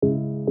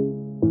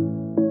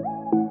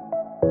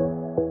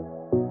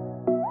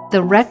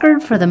The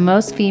record for the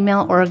most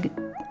female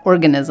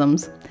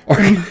organisms.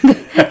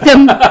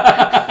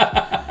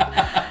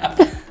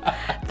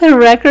 The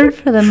record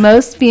for the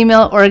most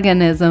female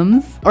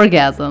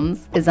orgasms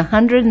is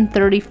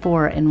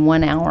 134 in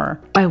 1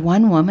 hour. By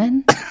one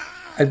woman?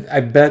 I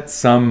bet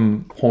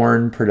some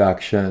porn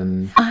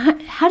production.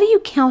 How do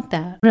you count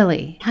that?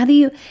 Really? How do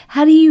you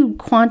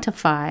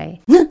quantify?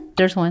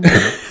 There's one.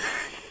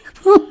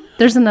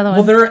 There's another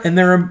one. Well,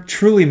 there are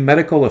truly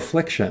medical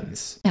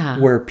afflictions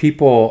where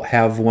people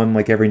have one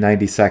like every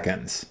 90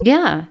 seconds.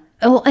 Yeah.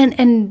 Oh,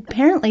 and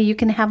apparently you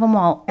can have them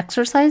while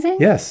exercising?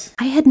 Yes.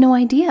 I had no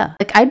idea.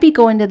 Like, I'd be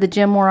going to the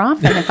gym more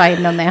often if I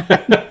had known that.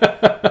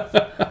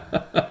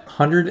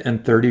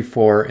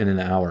 134 in an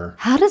hour.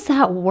 How does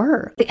that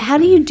work? How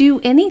do you do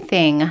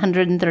anything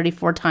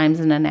 134 times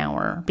in an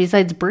hour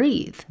besides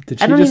breathe? Did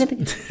she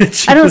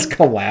just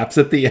collapse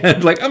at the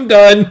end? Like, I'm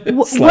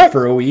done. Slept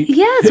for a week.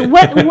 Yes.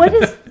 What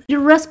is...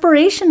 Your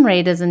respiration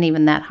rate isn't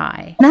even that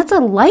high. That's a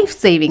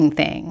life-saving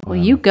thing. Wow. Well,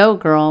 you go,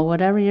 girl.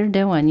 Whatever you're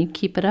doing, you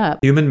keep it up.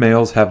 Human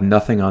males have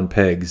nothing on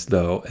pigs,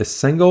 though. A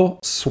single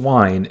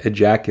swine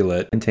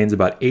ejaculate contains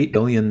about 8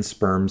 billion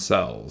sperm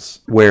cells,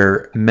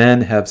 where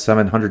men have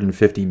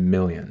 750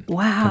 million.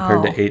 Wow.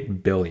 Compared to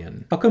 8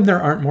 billion. How come there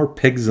aren't more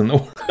pigs in the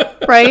world?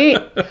 Right?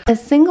 A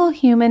single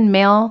human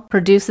male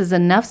produces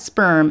enough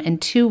sperm in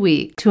 2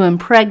 weeks to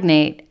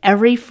impregnate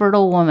every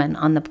fertile woman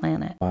on the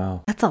planet.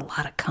 Wow. That's a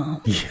lot of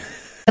cum. Yeah.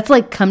 That's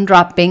like cum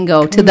drop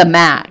bingo to the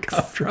max.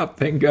 Cum drop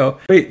bingo.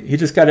 Wait, he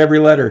just got every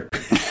letter.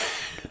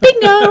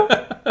 Bingo.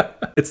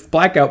 It's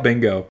blackout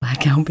bingo.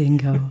 Blackout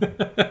bingo.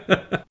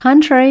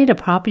 Contrary to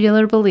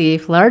popular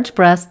belief, large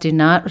breasts do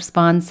not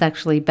respond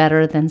sexually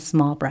better than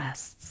small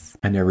breasts.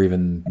 I never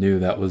even knew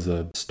that was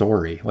a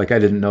story. Like, I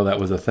didn't know that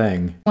was a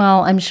thing.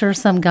 Well, I'm sure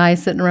some guy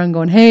sitting around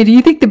going, hey, do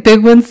you think the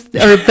big ones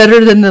are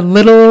better than the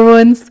little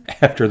ones?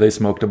 After they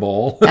smoked a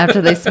bowl. After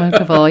they smoked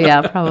a bowl,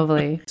 yeah,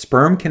 probably.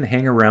 Sperm can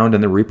hang around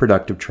in the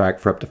reproductive tract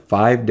for up to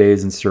 5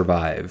 days and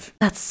survive.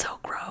 That's so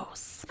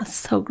gross. That's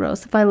so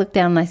gross. If I look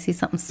down and I see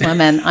something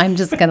swimming, I'm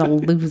just going to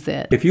lose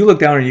it. If you look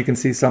down and you can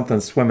see something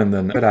swimming,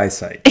 then good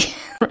eyesight.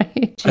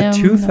 Right, a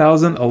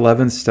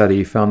 2011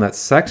 study found that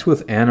sex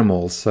with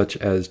animals such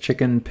as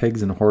chicken,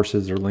 pigs, and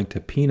horses are linked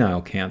to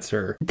penile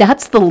cancer.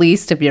 That's the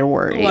least of your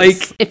worries.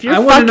 Like, if you're I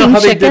want to know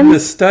how chickens, they did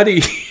this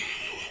study.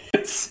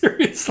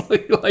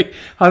 Seriously, like,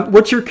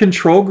 what's your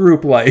control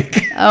group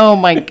like? Oh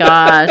my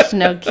gosh,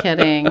 no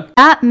kidding.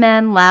 Fat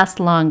men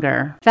last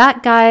longer.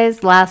 Fat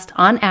guys last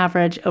on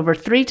average over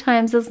 3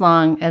 times as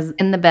long as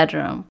in the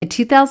bedroom. A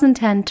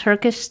 2010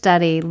 Turkish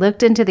study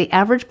looked into the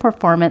average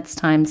performance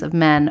times of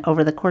men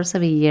over the course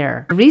of a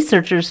year.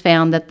 Researchers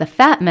found that the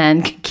fat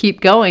men could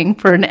keep going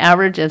for an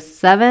average of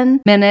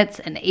 7 minutes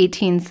and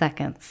 18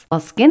 seconds, while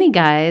skinny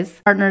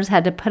guys, partners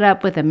had to put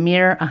up with a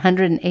mere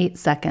 108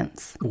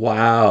 seconds.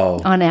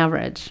 Wow. On average.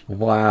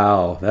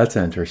 Wow, that's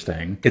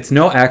interesting. It's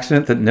no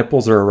accident that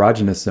nipples are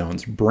erogenous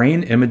zones.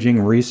 Brain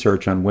imaging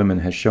research on women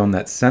has shown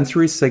that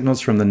sensory signals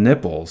from the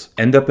nipples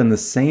end up in the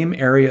same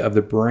area of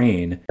the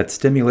brain that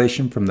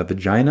stimulation from the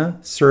vagina,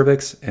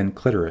 cervix, and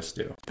clitoris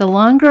do. The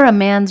longer a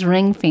man's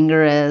ring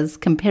finger is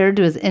compared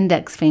to his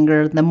index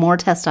finger, the more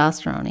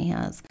testosterone he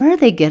has. Where are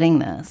they getting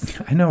this?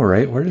 I know,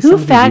 right? Where does Who some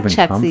of these fact even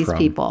checks come these from?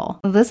 people?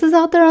 This is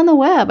out there on the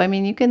web. I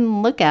mean, you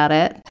can look at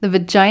it. The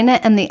vagina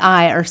and the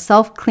eye are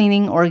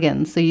self-cleaning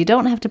organs, so you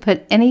don't have to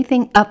put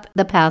anything up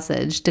the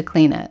passage to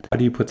clean it. How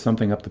do you put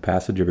something up the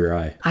passage of your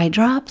eye? Eye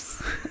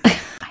drops?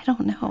 I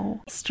don't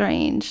know.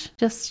 Strange.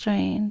 Just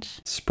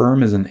strange.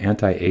 Sperm is an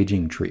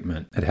anti-aging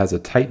treatment. It has a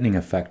tightening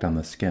effect on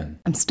the skin.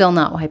 I'm still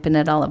not wiping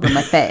it all over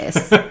my face.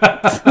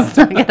 It's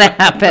not going to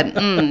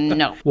happen.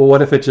 No. Well,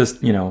 what if it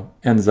just,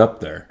 ends up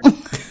there?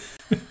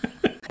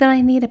 Then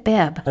I need a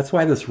bib. That's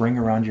why this ring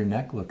around your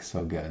neck looks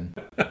so good.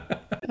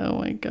 Oh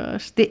my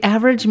gosh. The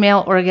average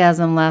male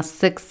orgasm lasts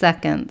 6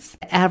 seconds.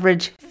 The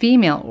average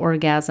female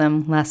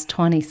orgasm lasts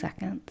 20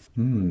 seconds.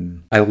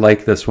 I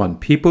like this one.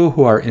 People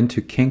who are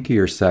into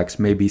kinkier sex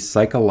may be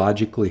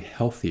psychologically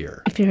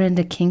healthier. If you're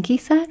into kinky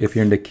sex? If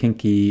you're into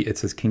kinky, it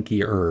says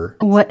kinkier.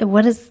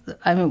 What is,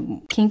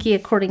 kinky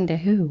according to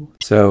who?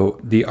 So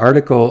the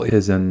article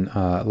is in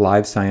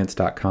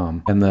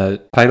livescience.com, and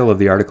the title of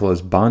the article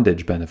is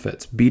Bondage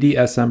Benefits.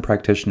 BDSM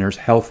practitioners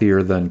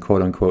healthier than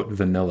quote-unquote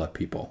vanilla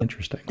people.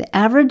 Interesting. The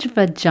average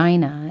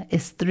vagina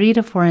is 3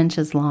 to 4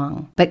 inches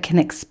long, but can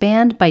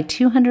expand by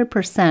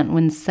 200%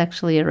 when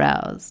sexually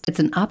aroused. It's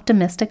an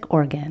optimistic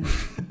organ.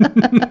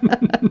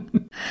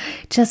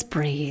 Just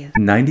breathe.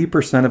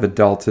 90% of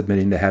adults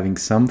admitting to having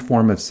some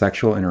form of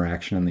sexual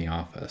interaction in the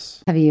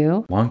office. Have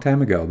you? Long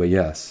time ago, but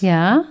yes.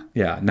 Yeah?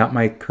 Yeah, not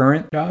my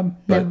current job,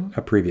 but No.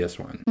 a previous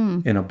one.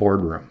 In a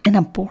boardroom. In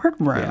a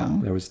boardroom? Yeah,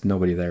 there was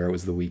nobody there. It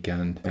was the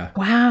weekend. Yeah.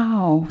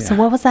 Wow. Yeah. So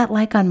what was that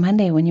like on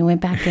Monday when you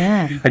went back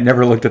in? I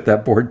never looked at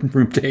that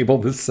boardroom table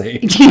the same.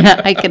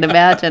 Yeah, I can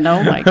imagine.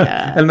 Oh my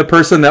God. And the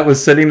person that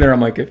was sitting there,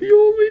 I'm like, if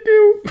you only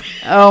knew.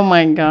 Oh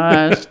my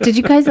gosh. Did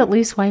you guys at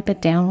least wipe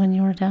it down when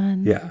you were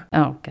done? Yeah.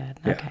 Oh, good.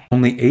 Yeah. Okay.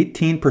 Only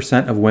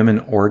 18% of women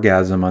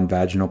orgasm on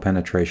vaginal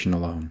penetration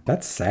alone.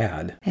 That's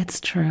sad. It's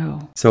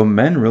true. So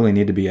men really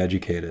need to be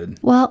educated.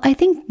 Well, I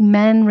think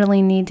men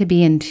really need to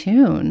be in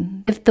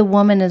tune if the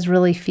woman is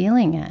really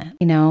feeling it,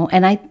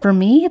 and for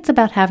me, it's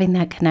about having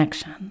that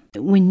connection.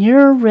 When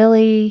you're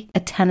really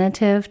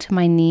attentive to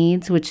my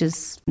needs, which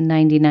is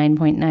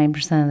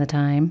 99.9% of the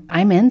time,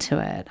 I'm into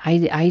it.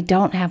 I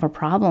don't have a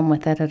problem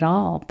with it at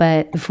all.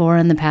 But before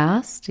in the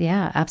past,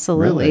 yeah,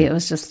 absolutely. Really? It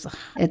was just,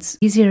 it's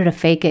easier to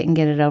fake it and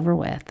get it over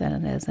with than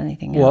it is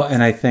anything else. Well,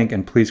 and I think,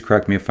 and please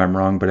correct me if I'm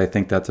wrong, but I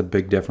think that's a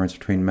big difference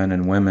between men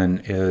and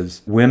women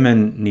is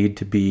women need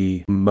to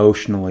be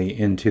emotionally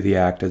into the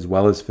act as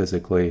well as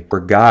physically.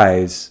 For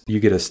guys, you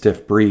get a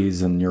stiff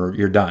breeze and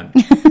you're done.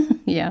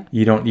 Yeah.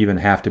 You don't even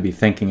have to be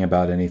thinking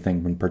about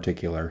anything in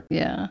particular.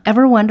 Yeah.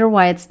 Ever wonder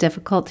why it's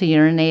difficult to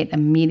urinate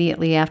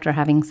immediately after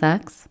having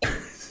sex?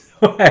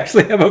 I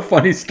actually have a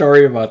funny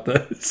story about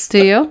this.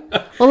 Do you?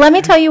 Well, let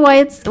me tell you why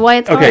it's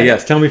hard. Okay,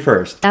 yes, tell me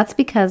first. That's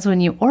because when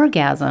you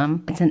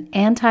orgasm, it's an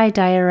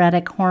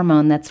antidiuretic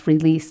hormone that's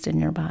released in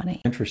your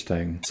body.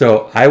 Interesting.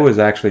 So I was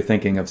actually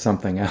thinking of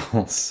something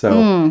else.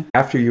 So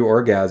after you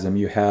orgasm,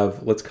 you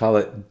have, let's call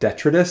it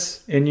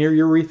detritus in your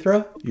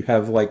urethra. You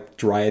have like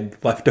dried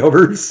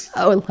leftovers.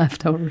 Oh,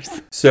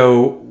 leftovers.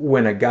 So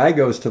when a guy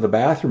goes to the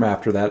bathroom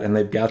after that and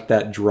they've got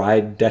that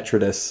dried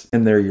detritus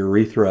in their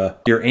urethra,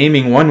 you're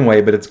aiming one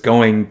way, but it's going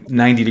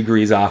 90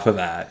 degrees off of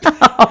that.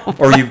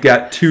 Or you've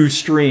got two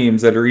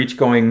streams that are each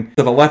going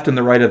to the left and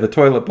the right of the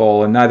toilet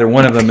bowl, and neither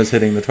one of them is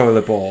hitting the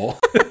toilet bowl.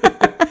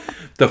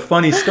 The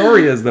funny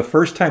story is the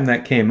first time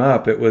that came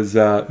up, it was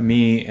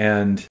me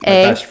and my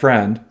best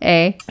friend.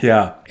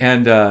 Yeah.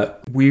 And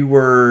we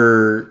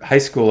were high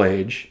school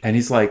age, and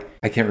he's like,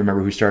 I can't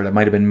remember who started. It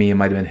might have been me. It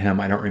might have been him.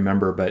 I don't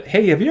remember. But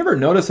hey, have you ever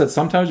noticed that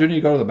sometimes when you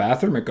go to the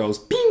bathroom, it goes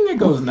ping, it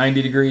goes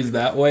 90 degrees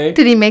that way?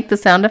 Did he make the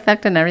sound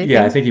effect and everything?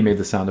 Yeah, I think he made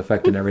the sound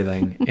effect and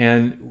everything.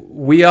 And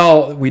we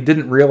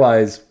didn't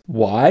realize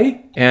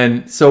why.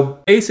 And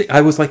so basically,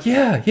 I was like,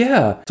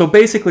 yeah. So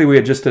basically, we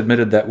had just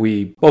admitted that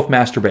we both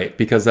masturbate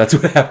because that's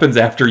what happens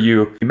after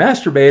you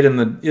masturbate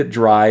and it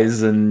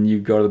dries and you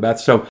go to the bath.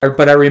 So,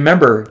 but I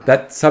remember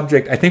that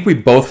subject, I think we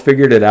both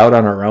figured it out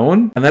on our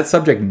own. And that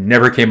subject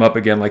never came up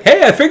again like,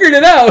 hey, I figured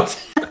it out.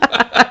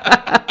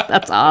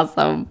 That's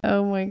awesome.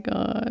 Oh my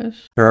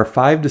gosh. There are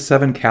 5 to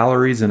 7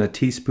 calories in a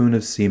teaspoon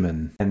of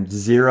semen and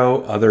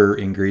 0 other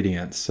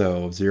ingredients.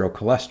 So 0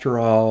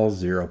 cholesterol,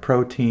 0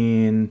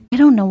 protein. I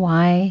don't know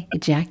why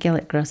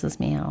ejaculate grosses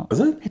me out.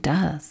 Does it? It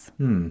does.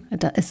 It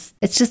does.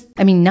 It's just,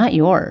 I mean, not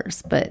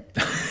yours, but...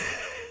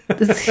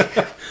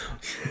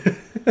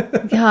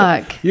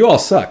 Yuck. You all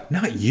suck.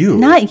 Not you.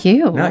 Not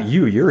you. Not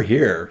you. You're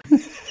here.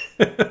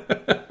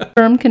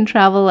 Sperm can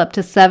travel up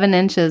to 7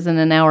 inches in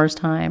an hour's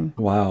time.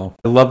 Wow.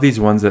 I love these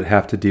ones that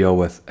have to deal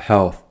with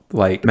health.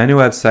 Like men who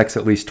have sex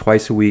at least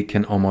twice a week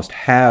can almost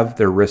halve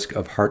their risk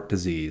of heart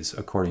disease,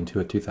 according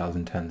to a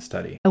 2010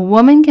 study. A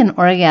woman can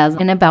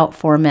orgasm in about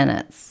 4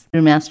 minutes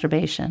through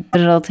masturbation, but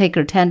it'll take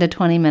her 10 to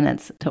 20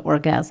 minutes to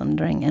orgasm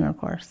during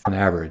intercourse. On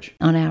average.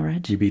 On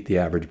average. You beat the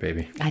average,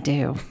 baby. I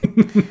do.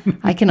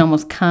 I can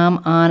almost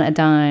come on a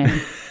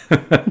dime.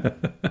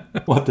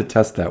 We'll have to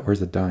test that. Where's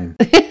the dime?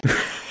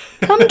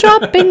 Come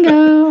drop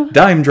bingo.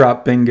 Dime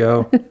drop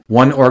bingo.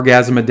 1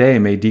 orgasm a day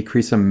may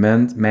decrease a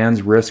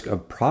man's risk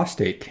of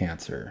prostate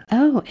cancer.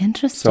 Oh,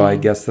 interesting. So I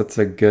guess that's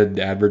a good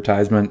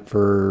advertisement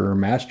for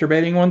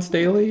masturbating once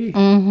daily.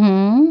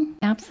 Mm-hmm.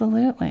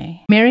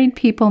 Absolutely. Married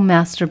people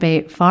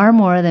masturbate far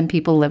more than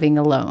people living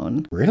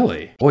alone.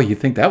 Really? Boy, you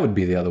think that would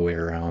be the other way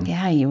around.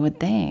 Yeah, you would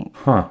think.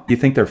 Huh. You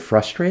think they're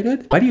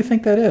frustrated? Why do you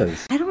think that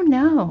is? I don't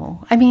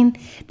know. I mean,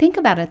 think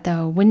about it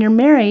though. When you're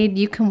married,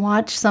 you can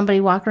watch somebody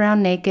walk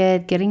around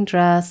naked, getting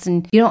dressed,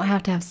 and you don't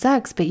have to have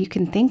sex, but you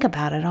can think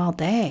about it all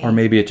day. Or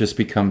maybe it just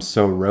becomes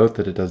so rote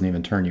that it doesn't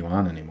even turn you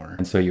on anymore.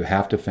 And so you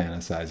have to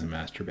fantasize and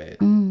masturbate.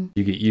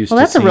 You get used to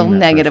that's a real that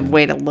negative person.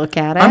 way to look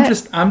at it. I'm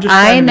just trying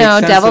I to make know,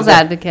 sense devil's of it.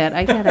 advocate.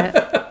 I get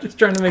it. Just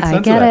trying to make sense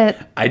of get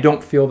that. it. I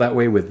don't feel that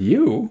way with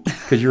you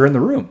because you're in the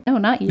room. No,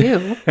 not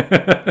you.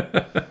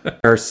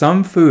 There are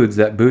some foods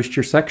that boost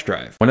your sex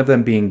drive, one of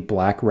them being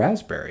black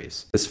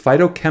raspberries. This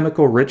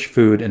phytochemical-rich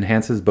food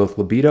enhances both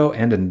libido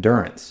and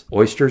endurance.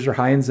 Oysters are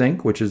high in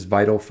zinc, which is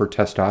vital for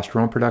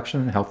testosterone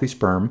production and healthy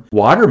sperm.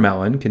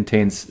 Watermelon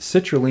contains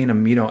citrulline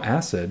amino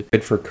acid,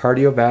 good for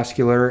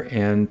cardiovascular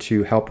and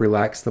to help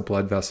relax the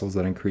blood vessels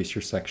that increase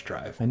your sex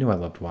drive. I knew I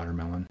loved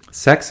watermelon.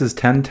 Sex is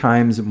 10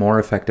 times more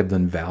effective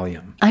than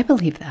Valium. I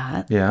believe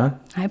that. Yeah?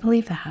 I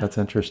believe that. That's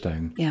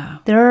interesting. Yeah.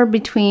 There are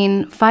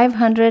between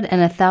 500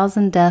 and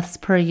 1,000 deaths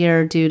per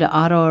year due to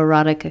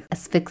autoerotic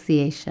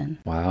asphyxiation.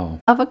 Wow.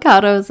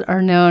 Avocados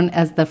are known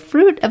as the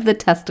fruit of the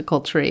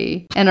testicle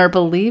tree and are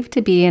believed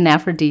to be an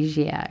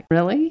aphrodisiac.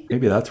 Really?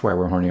 Maybe that's why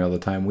we're horny all the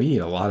time. We eat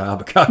a lot of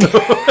avocado.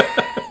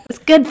 It's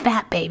good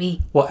fat,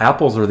 baby. Well,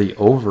 apples are the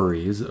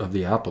ovaries of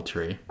the apple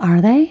tree.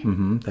 Are they?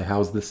 Mm-hmm. They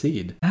house the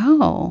seed.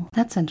 Oh,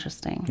 that's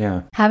interesting.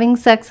 Yeah. Having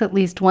sex at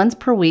least once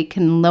per week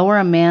can lower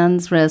a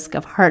man's risk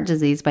of heart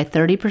disease by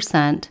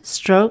 30%,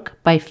 stroke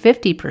by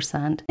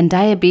 50%, and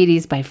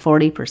diabetes by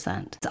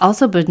 40%. It's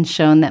also been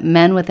shown that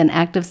men with an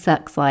active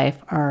sex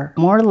life are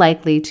more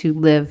likely to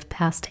live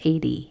past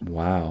 80.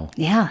 Wow.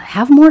 Yeah,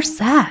 have more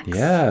sex.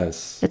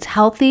 Yes. It's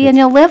healthy and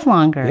you'll live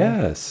longer.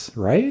 Yes,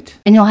 right?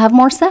 And you'll have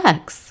more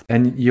sex.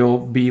 And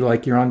you'll be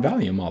like you're on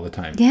Valium all the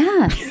time.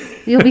 Yes.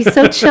 You'll be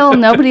so chill,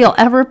 nobody will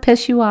ever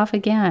piss you off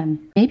again.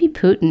 Maybe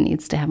Putin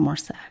needs to have more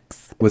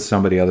sex. With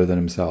somebody other than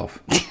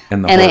himself.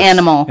 And the And horse. an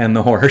animal. And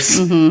the horse.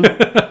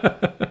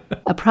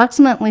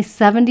 Approximately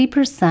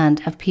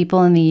 70% of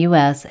people in the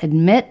U.S.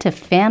 admit to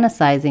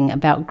fantasizing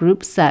about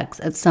group sex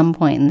at some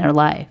point in their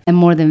life. And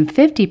more than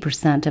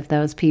 50% of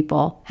those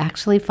people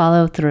actually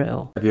follow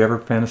through. Have you ever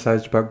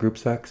fantasized about group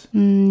sex?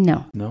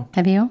 No. No?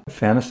 Have you?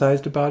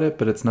 Fantasized about it,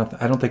 but it's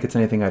not. I don't think it's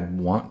anything I'd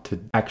want to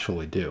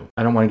actually do.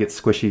 I don't want to get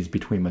squishies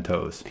between my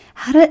toes.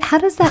 How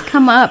does that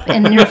come up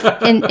in your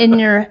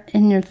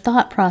in your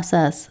thought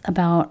process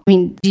about? I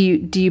mean,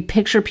 do you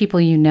picture people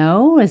you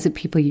know? Is it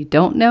people you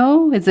don't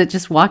know? Is it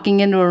just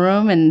walking into a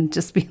room and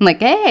just being like,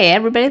 "Hey,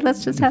 everybody,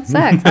 let's just have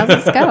sex. How's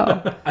this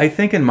go?" I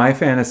think in my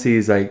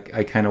fantasies, I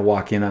kind of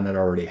walk in on it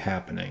already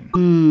happening.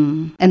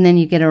 And then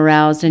you get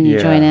aroused and you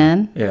join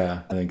in.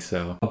 Yeah, I think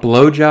so. A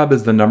blowjob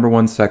is the number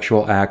one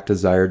sexual act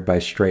desired by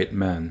straight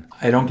men.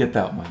 I don't get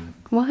that one.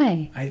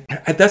 Why? I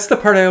that's the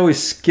part I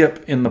always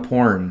skip in the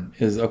porn.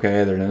 Is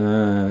okay.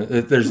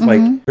 There's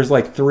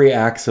like 3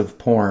 acts of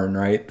porn,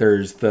 right?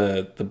 There's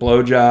the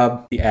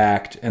blowjob, the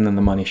act, and then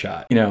the money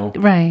shot. You know,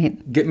 Right.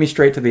 get me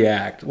straight to the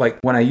act. Like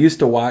when I used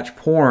to watch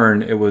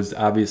porn, it was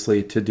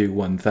obviously to do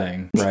one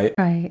thing, right?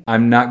 Right.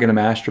 I'm not going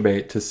to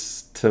masturbate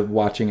to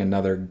watching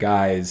another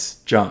guy's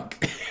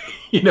junk.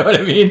 You know what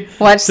I mean?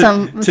 Watch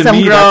some To some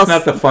me, girls.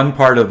 that's not the fun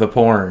part of the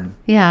porn.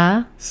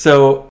 Yeah.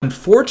 So,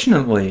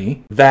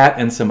 unfortunately, that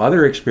and some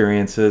other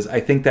experiences, I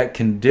think that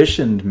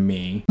conditioned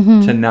me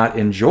to not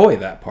enjoy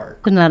that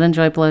part. Could not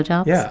enjoy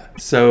blowjobs. Yeah.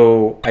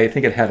 So, I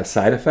think it had a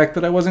side effect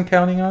that I wasn't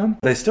counting on.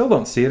 But I still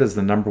don't see it as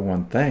the number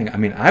one thing. I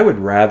mean, I would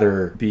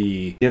rather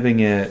be giving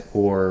it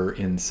or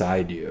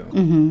inside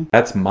you.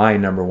 That's my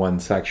number one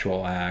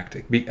sexual act.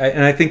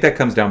 And I think that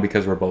comes down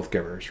because we're both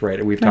givers,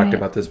 right? We've talked Right.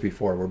 about this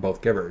before. We're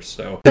both givers.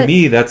 So, to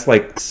me, that's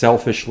like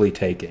selfishly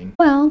taking.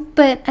 Well,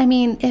 but I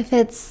mean, if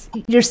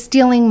you're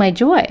stealing my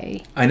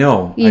joy, I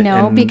know.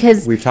 And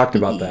because we've talked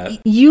about that.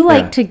 You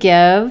like Yeah. to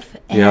give,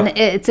 and Yep.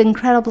 it's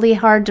incredibly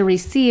hard to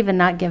receive and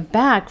not give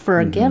back for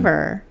a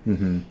giver.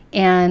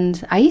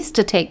 And I used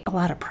to take a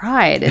lot of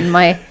pride in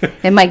my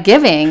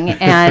giving,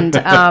 and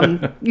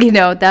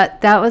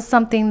that was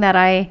something that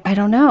I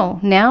don't know.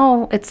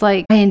 Now it's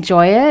like I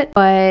enjoy it,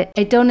 but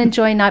I don't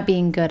enjoy not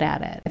being good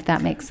at it. If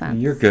that makes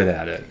sense. You're good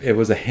at it. It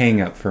was a hang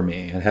up for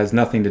me. It has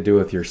nothing to do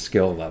with your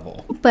skill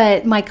level.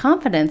 But my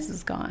confidence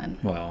is gone.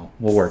 Well,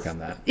 we'll work on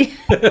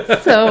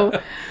that. So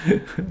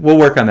We'll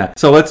work on that.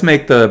 So let's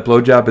make the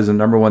blowjob as a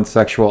number one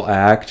sexual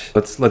act.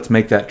 Let's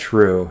make that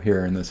true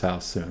here in this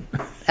house soon.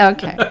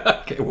 okay.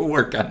 Okay, we'll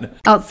work on that.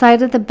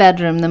 Outside of the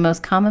bedroom, the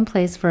most common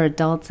place for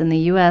adults in the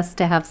U.S.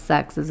 to have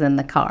sex is in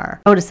the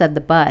car. I would have said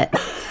the butt.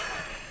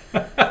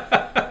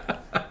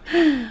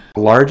 The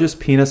largest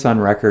penis on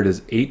record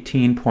is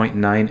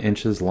 18.9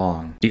 inches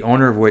long, the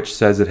owner of which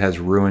says it has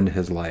ruined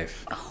his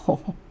life.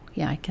 Oh,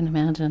 yeah, I can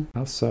imagine.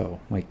 How so?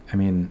 I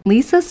mean...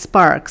 Lisa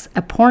Sparks,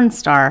 a porn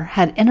star,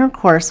 had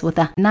intercourse with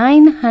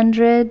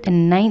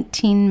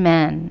 919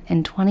 men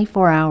in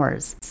 24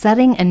 hours,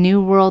 setting a new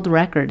world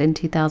record in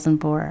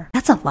 2004.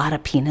 That's a lot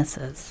of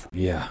penises.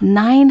 Yeah.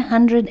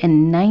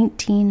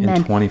 919 men.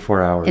 In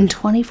 24 hours. In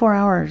 24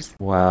 hours.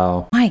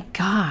 Wow. My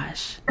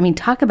gosh. I mean,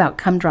 talk about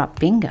cum drop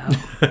bingo.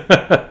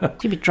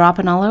 She'd be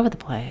dropping all over the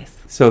place.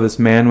 So this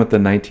man with the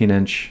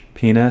 19-inch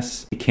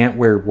penis, he can't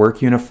wear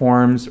work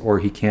uniforms or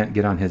he can't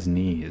get on his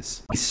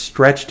knees. He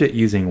stretched it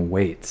using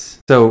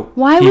weights. So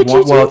Why would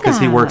you do Well, because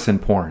he that? works in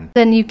porn.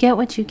 Then you get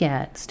what you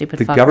get, stupid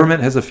The fucker.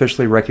 government has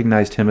officially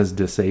recognized him as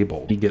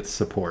disabled. He gets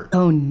support.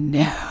 Oh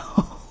no.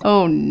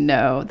 Oh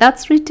no.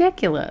 That's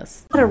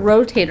ridiculous. I had a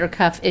rotator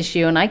cuff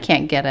issue and I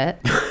can't get it.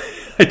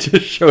 I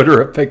just showed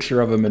her a picture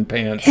of him in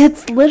pants.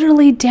 It's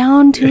literally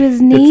down to his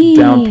knee. It's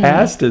down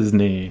past his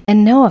knee.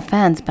 And no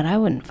offense, but I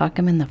wouldn't fuck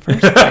him in the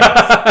first place.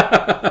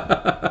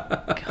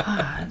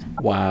 God.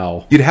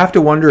 Wow. You'd have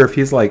to wonder if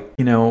he's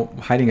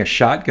hiding a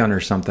shotgun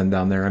or something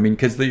down there. I mean,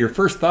 because your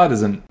first thought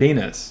isn't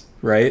penis,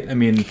 right? I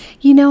mean...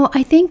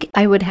 I think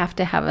I would have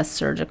to have a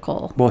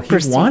surgical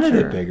procedure. Wanted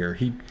it bigger.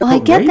 I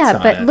get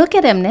that, but look. look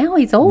at him now.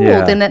 He's old,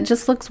 Yeah. and it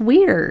just looks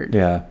weird.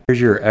 Yeah.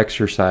 Here's your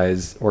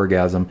exercise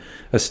orgasm.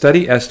 A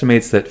study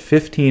estimates that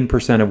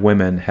 15% of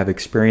women have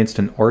experienced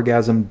an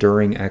orgasm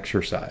during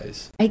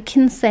exercise. I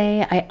can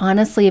say I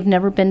honestly have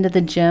never been to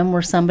the gym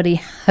where somebody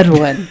had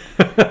one.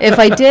 If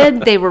I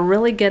did, they were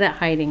really good at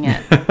hiding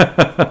it.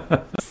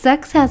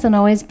 Sex hasn't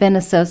always been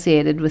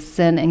associated with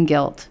sin and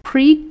guilt.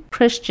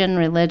 Christian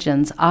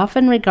religions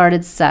often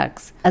regarded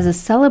sex as a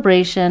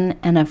celebration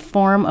and a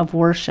form of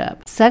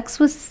worship. Sex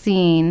was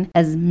seen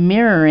as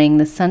mirroring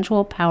the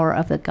sensual power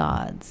of the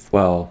gods.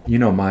 Well, you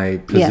know my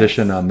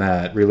position on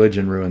that.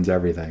 Religion ruins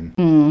everything.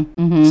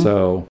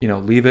 So,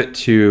 leave it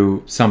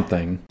to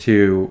something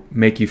to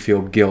make you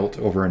feel guilt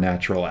over a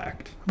natural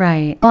act.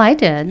 Right. Well, I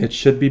did. It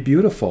should be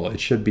beautiful. It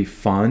should be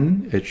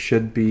fun. It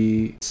should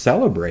be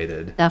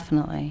celebrated.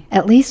 Definitely.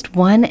 At least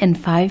 1 in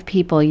 5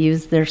 people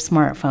use their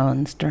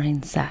smartphones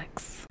during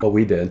sex. Well,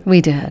 we did.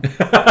 We did.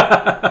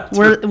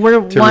 we're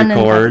to one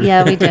record.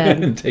 Yeah, we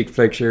did. And take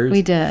pictures.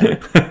 We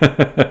did.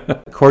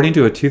 According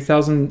to a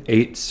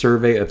 2008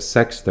 survey of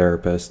sex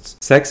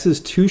therapists, sex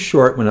is too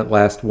short when it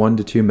lasts 1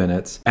 to 2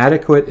 minutes,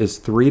 adequate is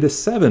 3 to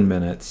 7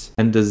 minutes,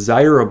 and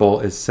desirable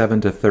is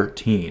 7 to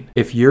 13.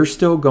 If you're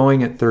still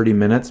going at 30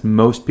 minutes,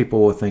 most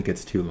people will think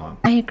it's too long.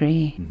 I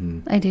agree.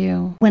 I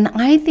do. When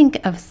I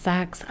think of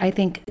sex, I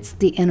think it's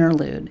the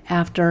interlude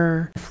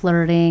after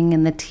flirting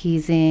and the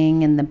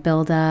teasing and the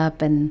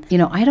buildup. And,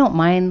 I don't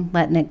mind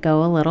letting it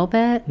go a little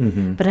bit.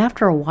 But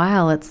after a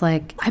while, it's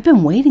like, I've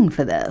been waiting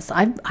for this.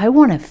 I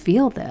want to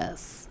feel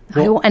this.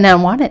 Well, and I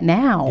want it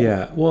now.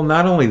 Yeah. Well,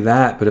 not only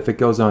that, but if it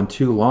goes on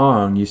too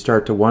long, you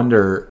start to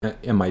wonder,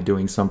 am I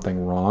doing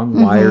something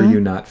wrong? Why are you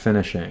not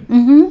finishing?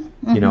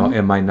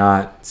 Am I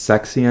not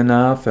sexy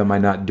enough? Am I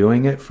not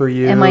doing it for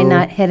you? Am I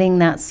not hitting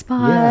that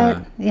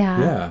spot?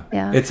 Yeah.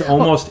 It's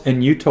almost,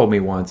 and you told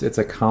me once, it's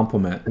a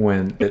compliment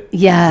when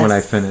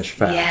I finish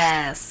fast.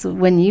 Yes.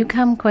 When you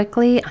come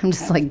quickly, I'm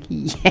just like,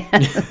 yes.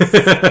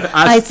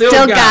 I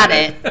still got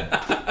it.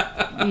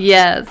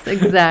 Yes,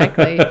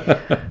 exactly.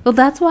 Well,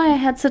 that's why I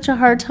had such a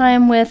hard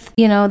time with,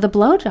 the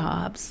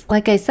blowjobs.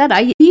 Like I said,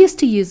 I used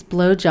to use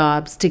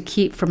blowjobs to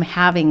keep from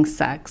having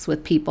sex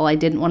with people I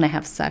didn't want to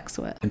have sex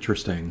with.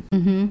 Interesting.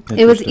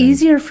 It was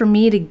easier for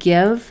me to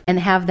give and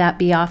have that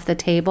be off the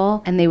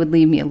table, and they would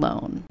leave me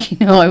alone.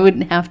 I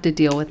wouldn't have to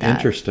deal with that.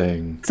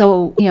 Interesting.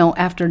 So,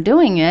 after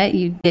doing it,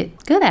 you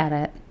get good at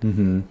it.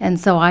 And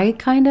so I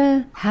kind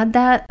of had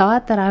that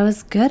thought that I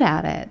was good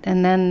at it.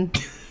 And then...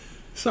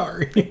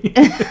 Sorry.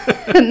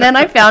 And then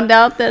I found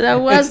out that I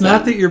wasn't. It's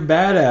not that you're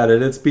bad at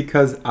it. It's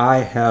because I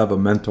have a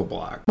mental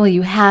block. Well,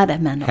 you had a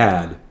mental block.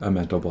 Had a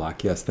mental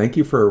block, yes. Thank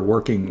you for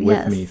working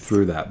with me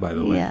through that, by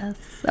the way. Yes.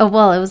 Oh,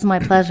 well, it was my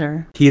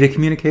pleasure. Key to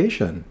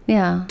communication.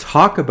 Yeah.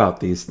 Talk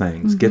about these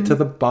things. Get to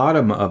the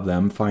bottom of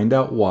them. Find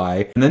out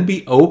why. And then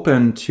be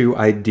open to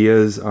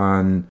ideas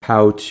on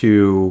how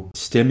to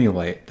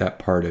stimulate that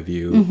part of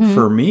you.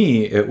 For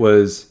me, it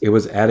was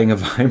adding a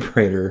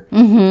vibrator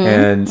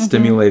and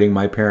stimulating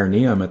my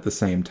perineum at the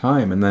same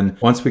time. And then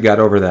once we got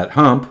over that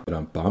hump,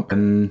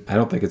 and I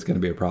don't think it's going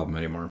to be a problem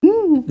anymore.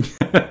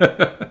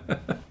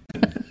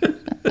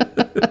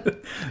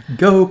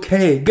 Go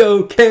Kay,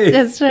 go Kay.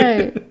 That's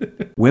right.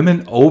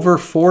 Women over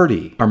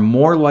 40 are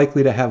more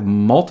likely to have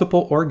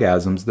multiple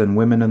orgasms than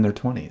women in their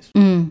 20s.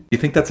 You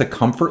think that's a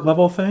comfort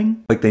level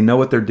thing? Like they know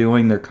what they're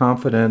doing, they're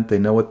confident, they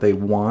know what they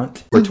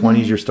want. Where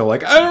 20s, you're still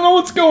like, I don't know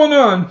what's going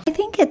on. I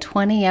think at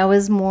 20, I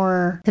was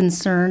more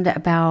concerned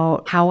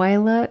about how I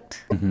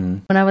looked.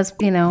 When I was,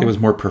 It was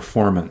more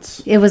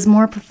performance. It was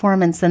more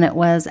performance than it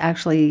was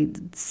actually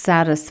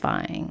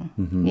satisfying,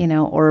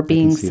 or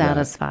being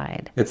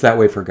satisfied. That. It's that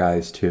way for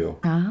guys too.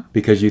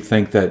 Because you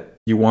think that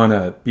you want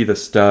to be the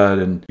stud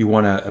and you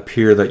want to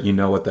appear that you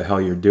know what the hell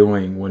you're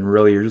doing when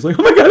really you're just like,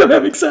 oh my God, I'm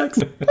having sex.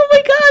 Oh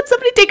my God,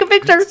 somebody take a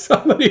picture.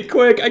 Somebody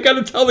quick, I got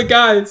to tell the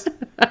guys.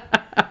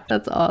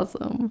 That's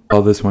awesome.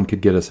 Oh, this one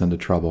could get us into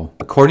trouble.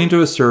 According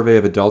to a survey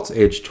of adults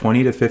aged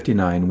 20 to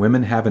 59,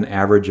 women have an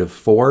average of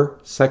 4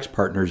 sex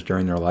partners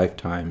during their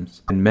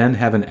lifetimes, and men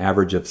have an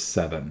average of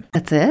 7.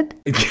 That's it?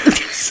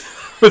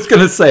 I was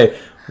going to say,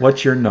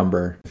 what's your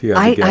number? If you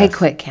have to guess. I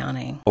quit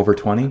counting. Over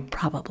 20?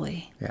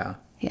 Probably. Yeah.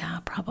 Yeah,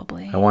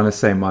 probably. I want to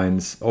say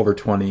mine's over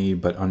 20,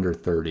 but under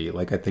 30.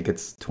 Like, I think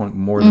it's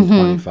more than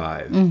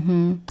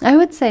 25. I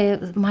would say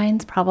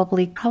mine's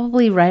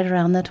probably right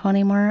around the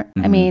 20 mark.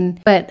 I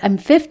mean, but I'm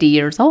 50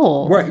 years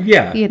old. Right,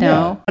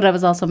 yeah. But I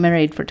was also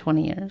married for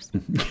 20 years.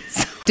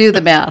 So do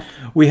the math.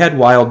 We had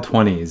wild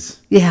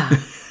 20s. Yeah.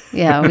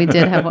 Yeah, we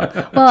did have one.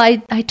 Well,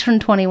 I turned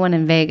 21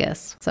 in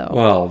Vegas, so.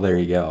 Well, there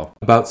you go.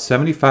 About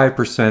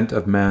 75%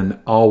 of men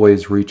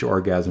always reach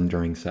orgasm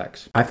during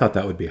sex. I thought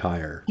that would be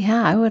higher.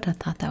 Yeah, I would have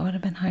thought that would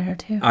have been higher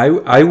too.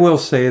 I will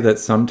say that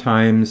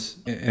sometimes,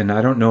 and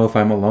I don't know if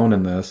I'm alone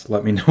in this,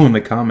 let me know in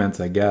the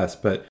comments, I guess,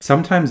 but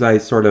sometimes I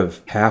sort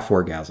of half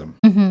orgasm.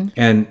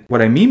 And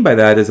what I mean by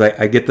that is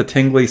I get the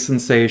tingly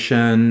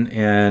sensation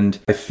and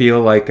I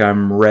feel like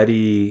I'm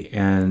ready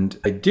and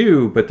I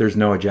do, but there's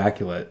no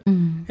ejaculate.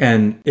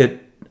 And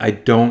I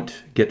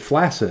don't get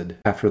flaccid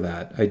after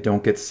that. I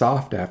don't get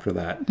soft after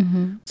that.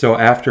 So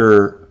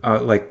after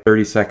like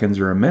 30 seconds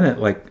or a minute,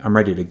 like I'm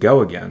ready to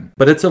go again.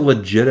 But it's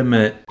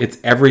it's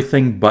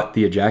everything but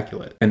the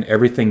ejaculate and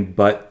everything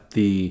but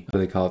the, what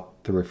do they call it?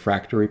 The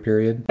refractory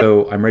period.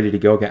 So I'm ready to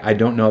go again. I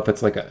don't know if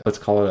it's like let's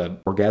call it an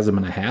orgasm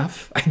and a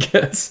half, I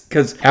guess.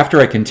 Because after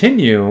I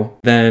continue,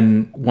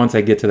 then once I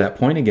get to that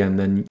point again,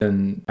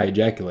 then I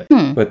ejaculate.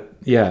 But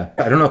yeah.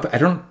 I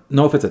don't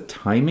know if it's a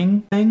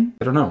timing thing.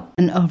 I don't know.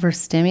 An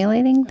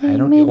overstimulating thing, I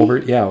don't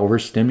maybe?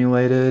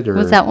 Overstimulated or...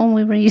 Was that when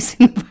we were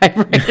using the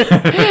vibrator?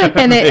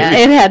 And it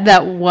had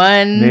that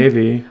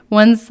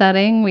one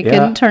setting. We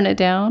couldn't turn it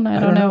down. I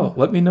don't know.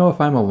 Let me know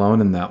if I'm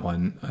alone in that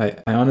one. I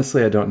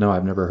honestly, I don't know.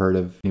 I've never heard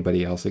of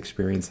anybody else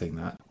experiencing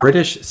that.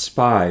 British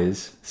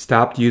spies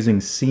stopped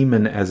using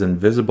semen as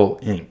invisible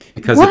ink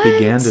because it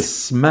began to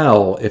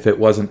smell if it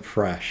wasn't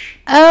fresh.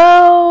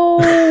 Oh,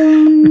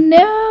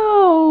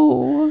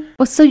 no.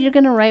 Well, so you're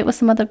going to write with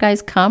some other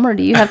guy's cum, or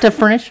do you have to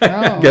furnish your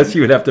own? I guess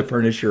you would have to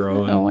furnish your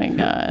own. Oh, my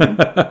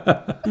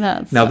God.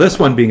 Now, this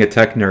one, being a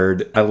tech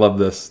nerd, I love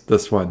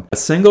this one. A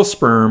single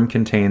sperm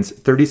contains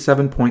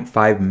 37.5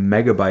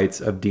 megabytes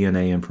of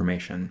DNA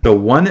information. So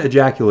one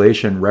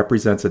ejaculation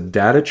represents a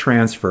data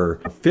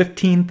transfer of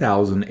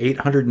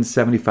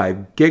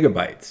 15,875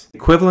 gigabytes,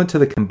 equivalent to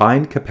the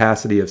combined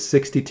capacity of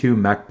 62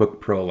 MacBook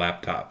Pro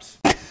laptops.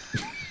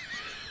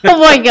 Oh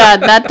my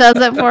God, that does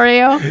it for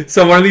you?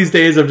 So one of these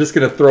days, I'm just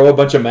going to throw a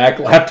bunch of Mac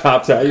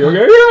laptops at you and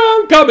go, yeah,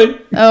 I'm coming.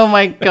 Oh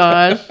my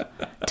gosh.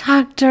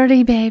 Talk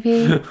dirty,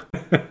 baby.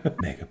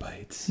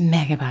 Megabytes.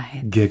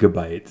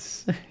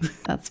 Gigabytes.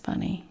 That's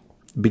funny.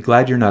 Be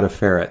glad you're not a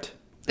ferret.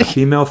 A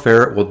female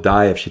ferret will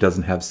die if she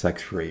doesn't have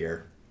sex for a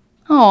year.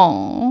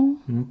 Oh.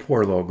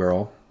 Poor little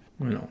girl.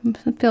 I know.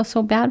 I feel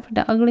so bad for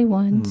the ugly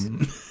ones.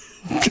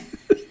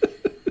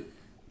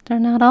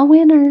 They're not all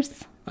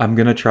winners. I'm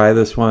going to try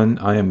this one.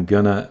 I am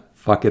going to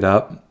fuck it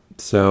up.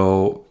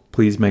 So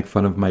please make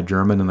fun of my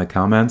German in the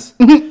comments.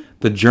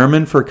 The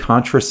German for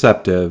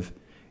contraceptive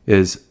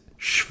is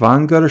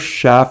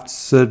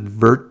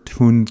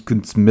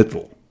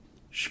Schwangerschaftsverhütungsmittel.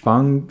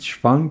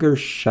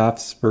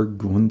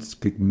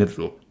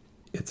 Schwangerschaftsverhütungsmittel.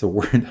 It's a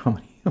word. How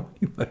many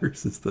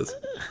letters is this?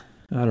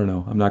 I don't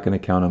know. I'm not going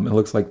to count them. It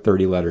looks like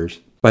 30 letters.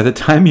 By the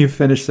time you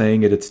finish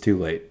saying it, it's too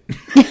late.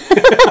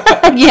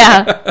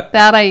 Yeah,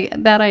 that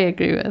I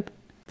agree with.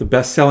 The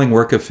best-selling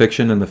work of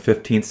fiction in the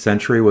 15th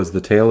century was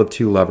The Tale of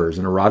Two Lovers,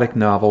 an erotic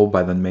novel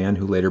by the man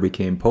who later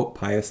became Pope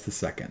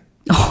Pius II.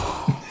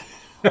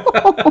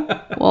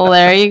 Well,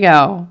 there you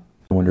go.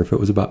 I wonder if it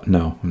was about...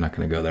 No, I'm not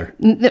going to go there.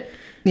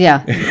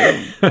 Yeah.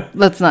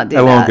 Let's not do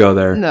that. I won't go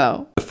there.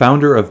 No. The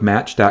founder of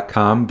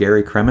Match.com,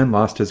 Gary Kremen,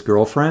 lost his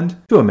girlfriend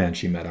to a man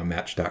she met on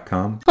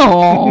Match.com.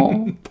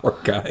 Oh. Poor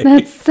guy.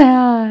 That's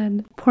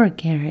sad. Poor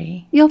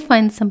Gary. You'll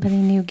find somebody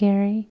new,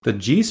 Gary. The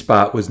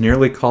G-spot was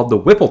nearly called the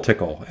Whipple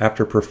Tickle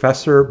after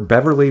Professor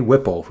Beverly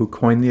Whipple, who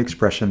coined the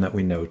expression that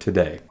we know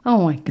today.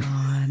 Oh my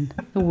God.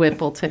 The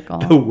Whipple Tickle.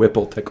 The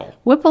Whipple Tickle.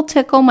 Whipple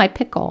tickle my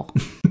pickle.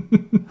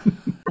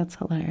 That's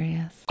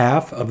hilarious.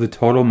 Half of the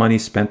total money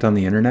spent on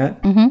the internet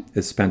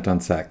is spent on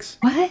sex.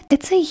 What?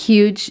 It's a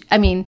huge... I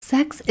mean,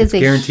 sex is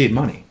guaranteed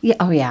money. Yeah.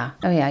 Oh yeah.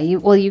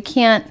 You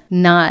can't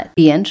not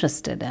be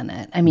interested in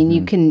it. I mean,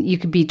 you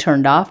could be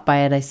turned off by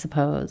it, I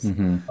suppose.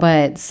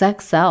 But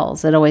sex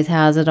sells. It always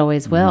has. It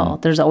always will.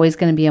 There's always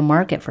going to be a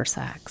market for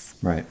sex.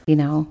 Right. You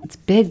know, it's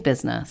big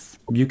business.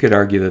 You could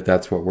argue that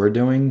that's what we're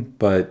doing,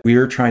 but we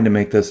are trying to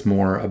make this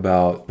more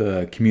about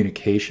the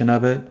communication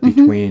of it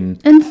between...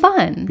 And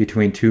fun.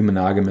 Between two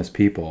monogamous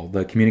people.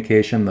 The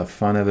communication, the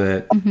fun of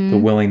it, the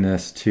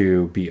willingness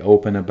to be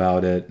open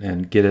about it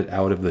and get it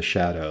out of the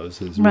shadows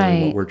is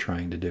really what we're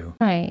trying to do.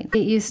 Right.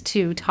 Get used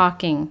to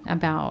talking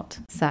about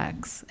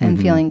sex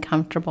and feeling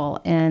comfortable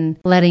and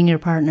letting your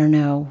partner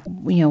know,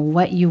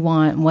 what you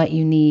want, what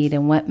you need,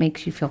 and what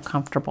makes you feel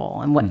comfortable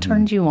and what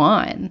turns you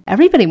on.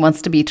 Everybody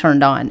wants to be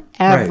turned on.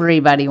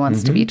 Everybody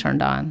wants to be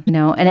turned on,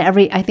 and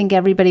I think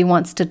everybody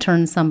wants to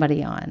turn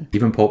somebody on.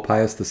 Even Pope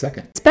Pius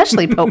II.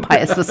 Especially Pope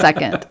Pius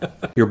II.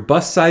 Your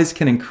bust size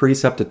can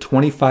increase up to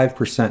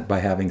 25% by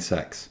having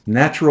sex.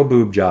 Natural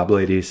boob job,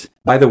 ladies.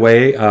 By the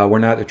way, we're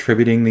not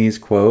attributing these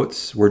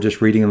quotes. We're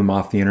just reading them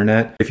off the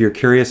internet. If you're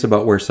curious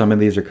about where some of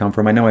these are come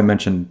from, I know I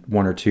mentioned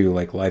one or two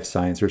like Life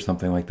Science or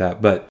something like that.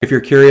 But if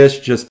you're curious,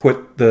 just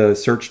put the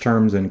search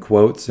terms and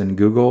quotes in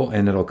Google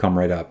and it'll come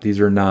right up. These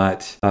are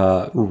not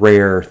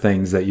rare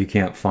things that you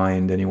can't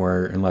find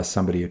anywhere unless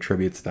somebody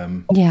attributes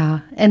them.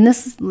 Yeah. And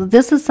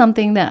this is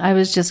something that I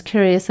was just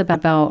curious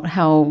about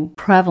how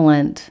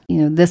prevalent,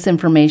 this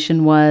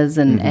information was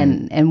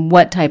and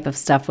what type of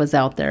stuff was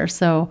out there.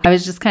 So I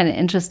was just kind of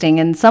interesting.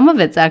 And some of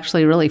it's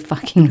actually really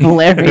fucking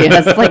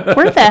hilarious. Like,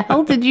 where the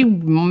hell did you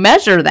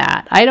measure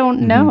that? I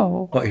don't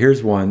know. Well,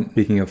 here's one.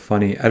 Speaking of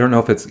funny, I don't know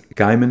if it's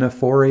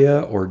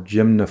gymonophoria or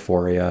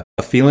gymnophoria.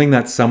 A feeling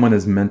that someone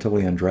is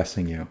mentally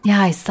undressing you.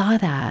 Yeah, I saw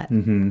that.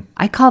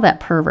 I call that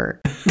pervert.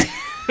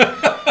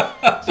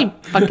 You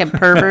fucking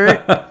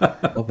pervert.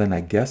 Well, then I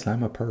guess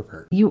I'm a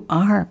pervert. You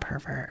are a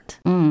pervert.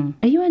 Are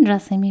you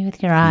undressing me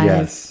with your eyes?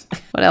 Yes.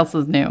 What else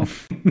is new?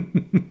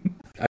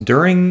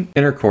 During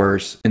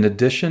intercourse, in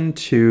addition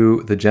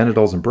to the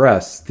genitals and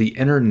breasts, the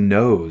inner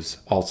nose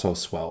also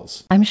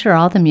swells. I'm sure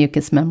all the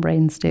mucous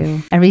membranes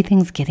do.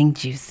 Everything's getting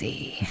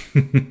juicy.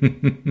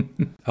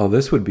 Oh,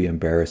 this would be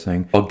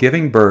embarrassing. While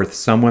giving birth,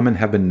 some women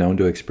have been known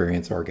to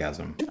experience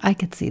orgasm. I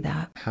could see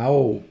that.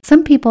 How?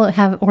 Some people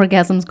have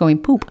orgasms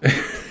going poop.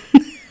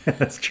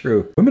 That's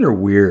true. Women are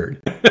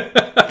weird.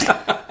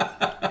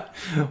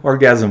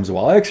 Orgasms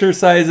while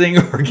exercising.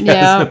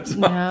 Orgasms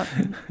Yeah.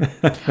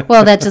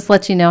 Well, that just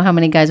lets you know how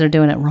many guys are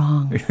doing it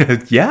wrong.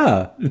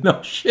 Yeah.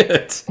 No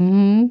shit.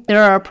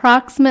 There are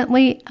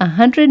approximately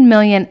 100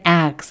 million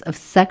acts of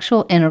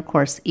sexual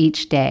intercourse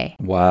each day.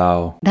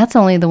 Wow. That's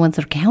only the ones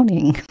that are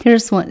counting.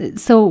 Here's one.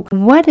 So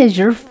what is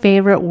your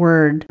favorite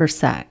word for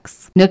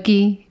sex?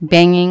 Nookie,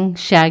 banging,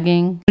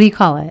 shagging? What do you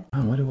call it?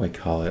 Oh, what do I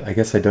call it? I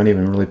guess I don't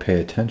even really pay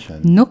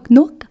attention. Nook,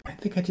 nook? I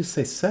think I just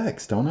say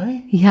sex, don't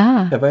I?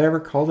 Yeah. Have I ever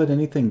called it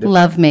anything different?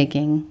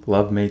 Lovemaking.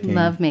 Lovemaking.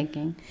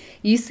 Lovemaking.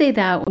 You say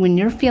that when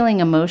you're feeling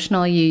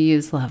emotional, you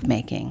use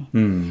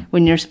lovemaking.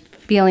 When you're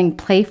feeling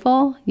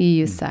playful, you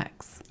use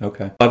sex.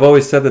 Okay. I've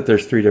always said that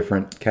there's 3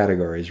 different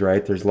categories,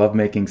 right? There's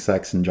lovemaking,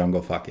 sex, and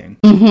jungle fucking.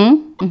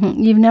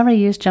 You've never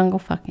used jungle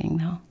fucking,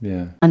 though.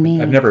 Yeah. On me.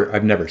 I've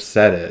never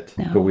said it,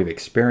 but we've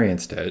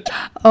experienced it.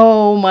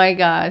 Oh my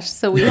gosh.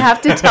 So we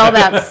have to tell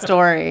that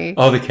story.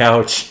 Oh, the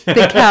couch.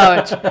 The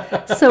couch.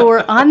 So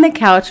we're on the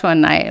couch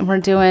one night and we're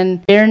doing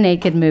bare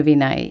naked movie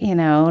night, you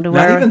know.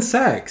 Not even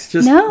sex.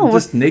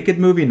 Just naked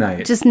movie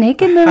night. Just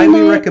naked movie night. I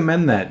highly night.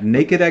 recommend that.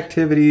 Naked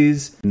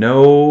activities,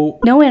 no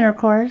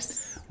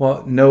intercourse.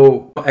 Well,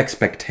 no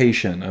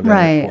expectation of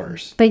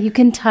intercourse. But you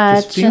can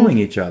touch. Just feeling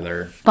each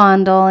other.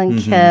 Fondle and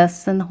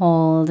kiss and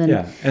hold. And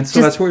yeah. And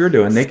so that's what we were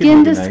doing. Naked skin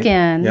movie to night.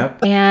 skin.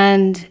 Yep.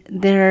 And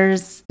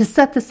to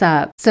set this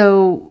up.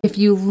 So if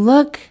you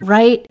look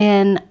right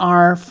in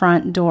our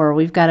front door,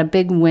 we've got a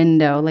big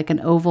window, like an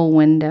oval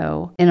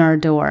window in our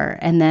door.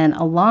 And then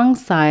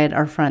alongside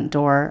our front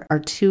door are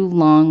 2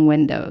 long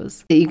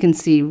windows that you can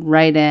see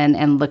right in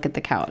and look at the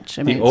couch.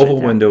 I mean, the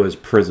oval window is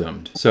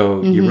prismed.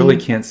 So you really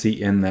can't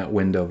see in that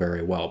window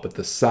very well, but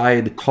the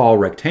side tall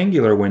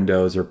rectangular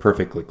windows are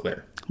perfectly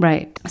clear.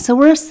 Right. So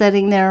we're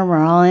sitting there,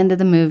 we're all into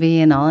the movie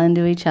and all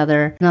into each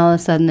other, and all of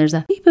a sudden there's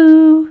a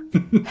beep-boo.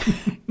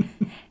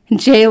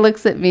 Jay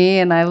looks at me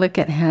and I look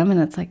at him and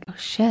it's like, oh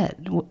shit,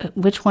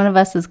 which one of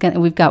us is going to,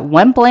 we've got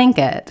one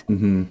blanket.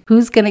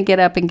 Who's going to get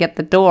up and get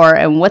the door?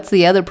 And what's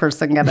the other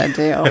person going to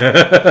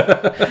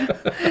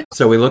do?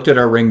 So we looked at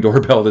our Ring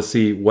doorbell to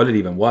see what it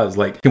even was.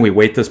 Like, can we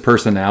wait this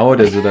person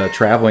out? Is it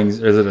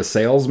a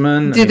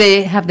salesman?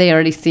 Have they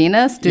already seen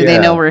us? Do they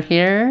know we're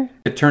here?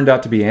 It turned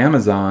out to be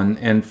Amazon,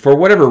 and for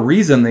whatever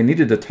reason, they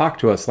needed to talk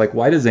to us. Like,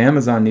 why does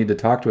Amazon need to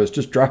talk to us?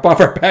 Just drop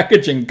off our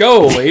package and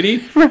go,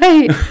 lady.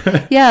 Right.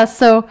 Yeah,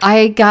 so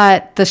I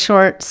got the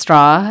short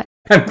straw.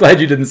 I'm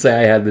glad you didn't say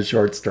I had the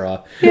short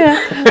straw. Yeah,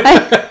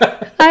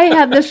 I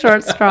had the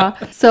short straw.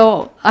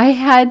 So I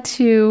had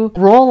to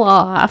roll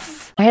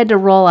off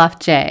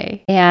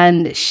Jay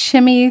and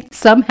shimmy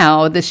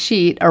somehow the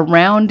sheet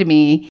around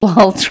me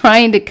while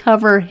trying to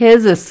cover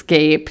his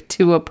escape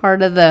to a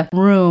part of the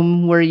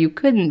room where you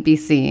couldn't be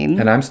seen.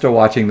 And I'm still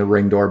watching the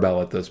Ring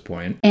doorbell at this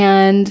point.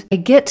 And I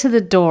get to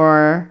the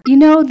door. You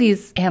know,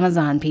 these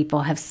Amazon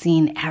people have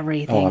seen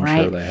everything, I'm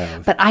right? Sure they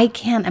have. But I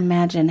can't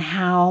imagine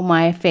how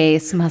my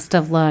face must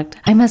have looked.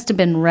 I must have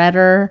been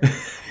redder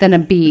than a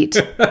beet.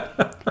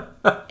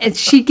 And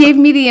she gave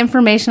me the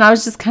information. I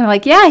was just kind of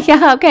like,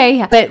 yeah,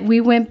 okay. But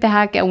we went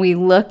back and we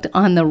looked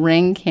on the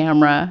Ring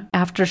camera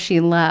after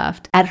she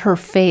left at her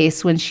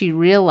face when she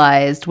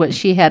realized what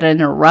she had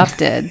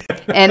interrupted.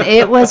 And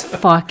it was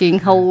fucking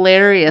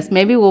hilarious.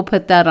 Maybe we'll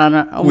put that on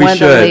one of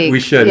the links. We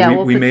should.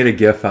 Yeah, we made a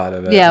GIF out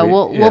of it. Yeah,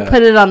 we'll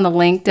put it on the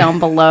link down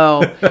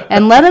below.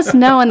 And let us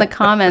know in the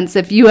comments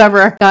if you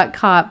ever got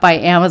caught by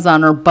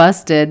Amazon or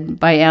busted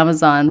by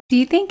Amazon. Do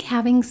you think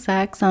having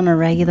sex on a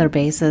regular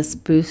basis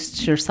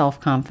boosts your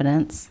self-confidence?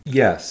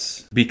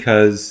 Yes,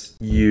 because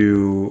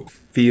you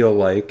feel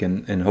like,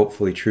 and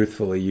hopefully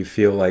truthfully, you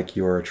feel like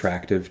you're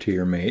attractive to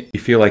your mate. You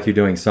feel like you're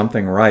doing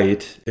something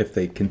right if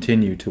they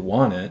continue to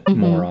want it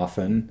more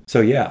often. So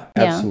yeah,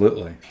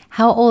 absolutely.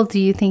 How old do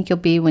you think you'll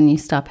be when you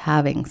stop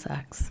having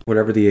sex?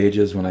 Whatever the age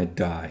is when I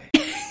die.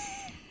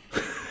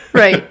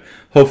 Right.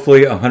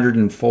 Hopefully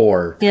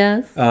 104.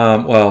 Yes.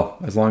 Well,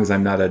 as long as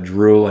I'm not a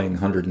drooling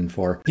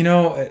 104. You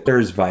know,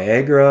 there's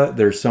Viagra.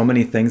 There's so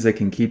many things that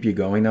can keep you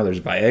going now. There's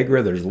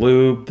Viagra. There's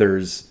lube.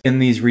 In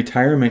these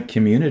retirement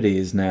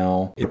communities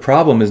now, the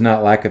problem is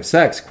not lack of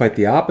sex. Quite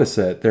the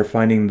opposite. They're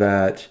finding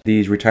that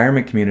these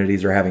retirement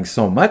communities are having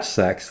so much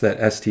sex that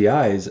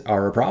STIs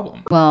are a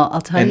problem. Well,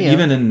 I'll tell you. And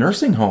even in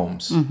nursing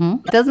homes.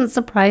 It doesn't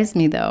surprise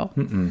me, though.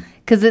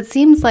 Because it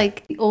seems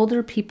like the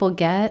older people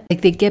get,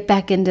 like they get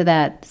back into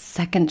that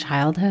second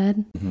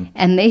childhood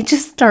and they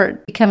just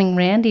start becoming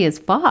randy as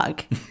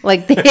fuck.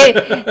 Like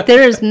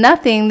there's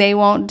nothing they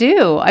won't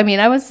do. I mean,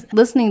 I was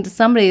listening to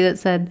somebody that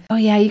said, oh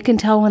yeah, you can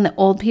tell when the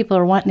old people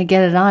are wanting to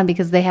get it on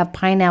because they have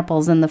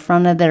pineapples in the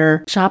front of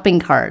their shopping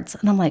carts.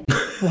 And I'm like,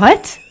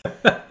 what?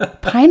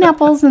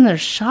 Pineapples in their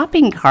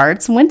shopping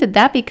carts? When did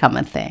that become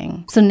a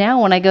thing? So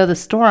now when I go to the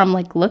store, I'm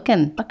like,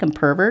 looking, fucking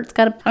pervert. It's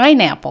got a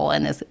pineapple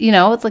in his,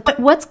 it's like,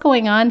 what's going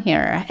going on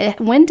here?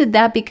 When did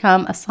that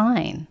become a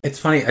sign? It's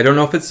funny. I don't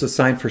know if it's a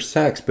sign for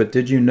sex, but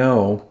did you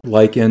know,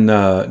 like in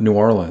New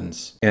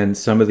Orleans and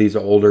some of these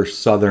older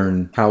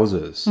southern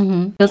houses,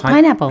 Those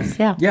pineapples,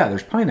 yeah. Yeah,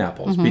 there's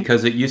pineapples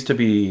because it used to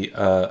be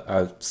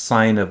a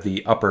sign of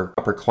the upper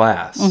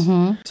class.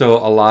 So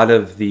a lot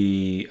of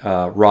the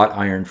wrought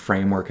iron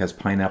framework has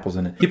pineapples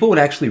in it. People would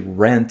actually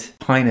rent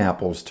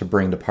pineapples to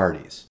bring to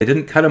parties. They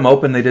didn't cut them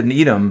open. They didn't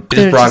eat them. They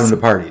just brought them to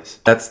parties.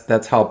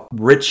 That's how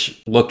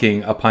rich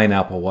looking a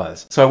pineapple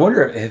was. So I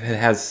wonder if it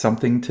has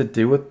something to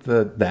do with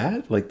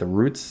that, like the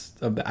roots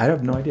of the, I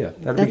have no idea.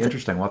 That'd be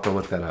interesting. We'll have to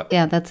look that up.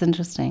 Yeah, that's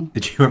interesting.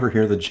 Did you ever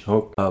hear the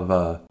joke of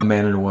a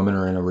man and a woman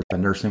are in a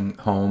nursing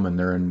home and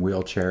they're in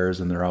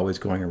wheelchairs and they're always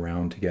going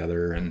around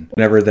together, and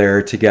whenever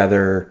they're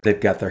together, they've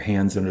got their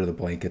hands under the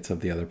blankets of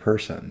the other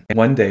person. And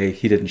one day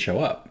he didn't show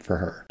up for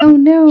her. Oh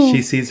no.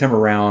 She sees him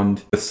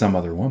around with some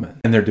other woman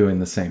and they're doing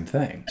the same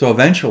thing. So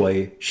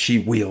eventually she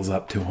wheels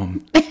up to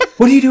him.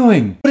 What are you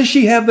doing? What does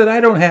she have that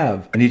I don't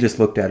have? And he just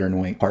looked at her and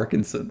winked.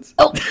 Parkinson's.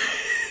 Oh.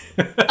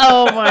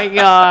 Oh my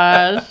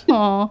gosh.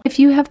 Aw. If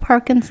you have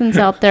Parkinson's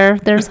out there,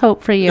 there's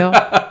hope for you.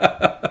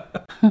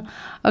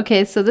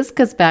 Okay, so this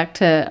goes back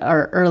to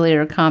our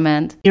earlier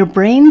comment. Your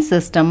brain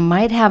system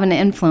might have an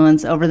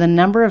influence over the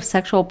number of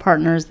sexual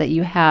partners that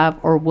you have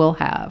or will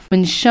have.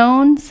 When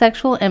shown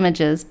sexual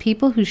images,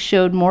 people who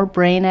showed more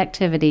brain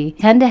activity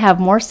tend to have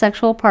more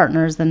sexual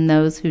partners than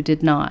those who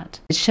did not.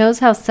 It shows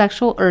how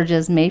sexual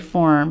urges may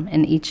form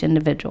in each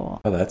individual.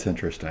 Oh, that's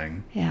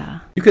interesting. Yeah.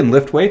 You can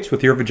lift weights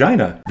with your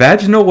vagina.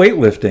 Vaginal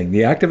weightlifting,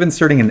 the act of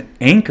inserting an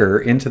anchor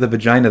into the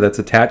vagina that's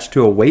attached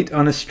to a weight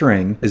on a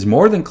string, is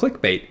more than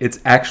clickbait. It's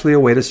actually a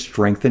way to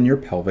strengthen your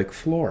pelvic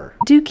floor.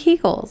 Do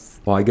Kegels.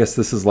 Well, I guess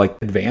this is like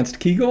advanced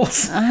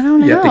Kegels. I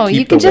don't know.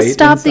 You can just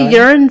stop the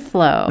urine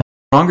flow.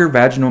 Stronger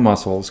vaginal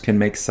muscles can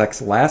make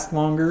sex last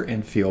longer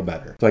and feel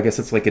better. So I guess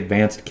it's like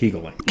advanced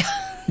Kegeling.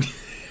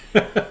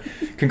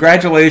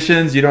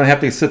 Congratulations, you don't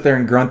have to sit there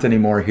and grunt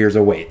anymore. Here's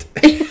a weight.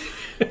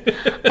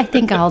 I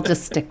think I'll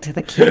just stick to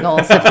the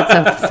Kegels if it's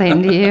the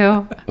same to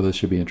you. Well, this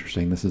should be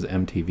interesting. This is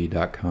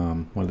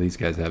MTV.com. What do these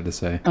guys have to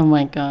say? Oh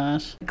my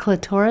gosh.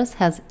 Clitoris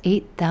has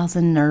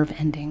 8,000 nerve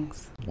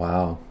endings.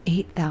 Wow.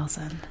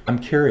 8,000. I'm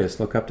curious.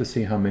 Look up to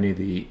see how many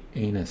the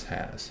anus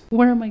has.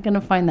 Where am I going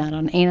to find that?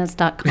 On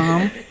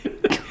anus.com?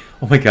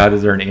 Oh my God,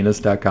 is there an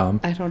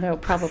anus.com? I don't know.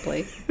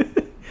 Probably.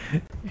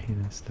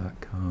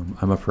 Anus.com.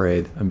 I'm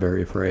afraid. I'm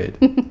very afraid.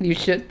 You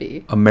should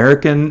be.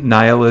 American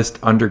Nihilist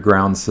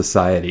Underground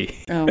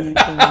Society. Oh my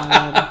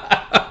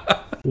God.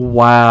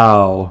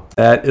 Wow.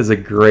 That is a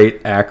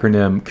great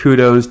acronym.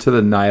 Kudos to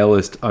the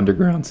Nihilist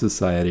Underground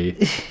Society.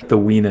 The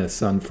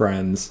weenus on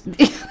Friends.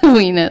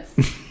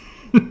 Weenus.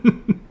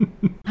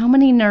 How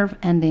many nerve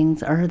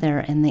endings are there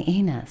in the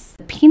anus?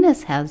 The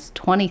penis has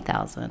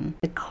 20,000.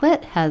 The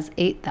clit has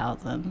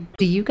 8,000.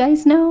 Do you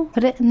guys know?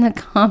 Put it in the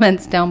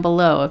comments down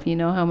below if you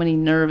know how many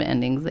nerve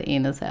endings the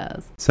anus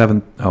has.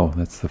 7. Oh,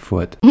 that's the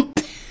foot.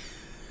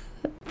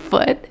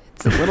 Foot?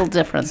 It's a little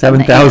different.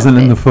 7,000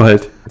 in the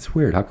foot. It's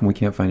weird. How come we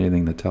can't find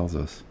anything that tells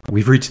us?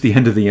 We've reached the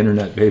end of the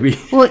internet, baby.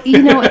 Well,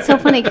 you know, it's so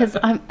funny because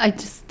I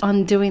just,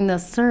 on doing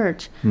this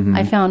search,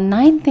 I found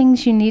 9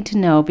 things you need to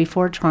know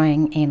before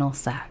trying anal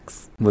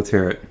sex. Let's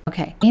hear it.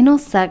 Okay. Anal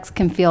sex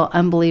can feel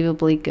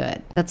unbelievably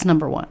good. That's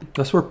number 1.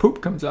 That's where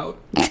poop comes out.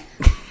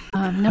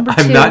 Number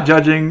 2. I'm not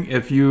judging.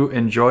 If you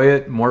enjoy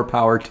it, more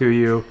power to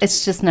you.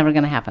 It's just never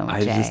going to happen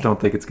with Jay. I just don't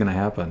think it's going to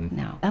happen.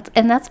 No.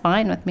 That's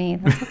fine with me.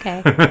 That's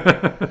okay.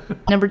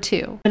 Number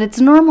 2. But it's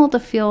normal to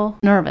feel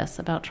nervous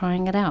about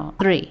trying it out.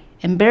 3.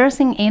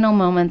 Embarrassing anal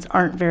moments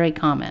aren't very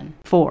common.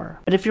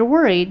 4. But if you're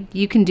worried,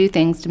 you can do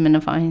things to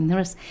minify the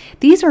risk.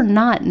 These are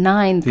not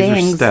 9 things.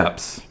 These are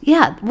steps.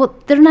 Yeah. Well,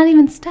 they're not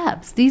even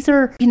steps. These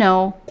are,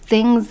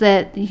 things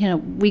that,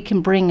 we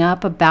can bring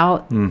up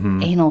about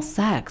anal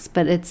sex,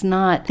 but it's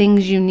not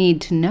things you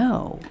need to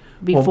know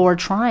before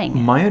trying it.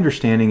 My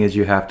understanding is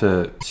you have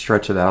to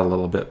stretch it out a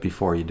little bit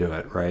before you do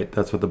it, right?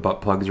 That's what the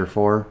butt plugs are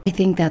for? I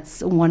think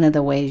that's one of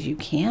the ways you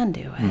can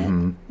do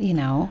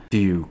it, Do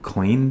you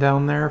clean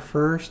down there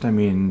first? I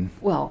mean...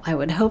 Well, I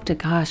would hope to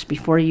gosh,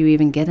 before you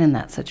even get in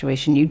that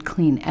situation, you'd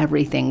clean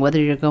everything, whether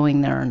you're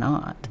going there or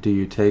not. Do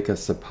you take a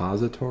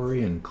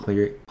suppository and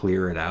clear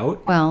it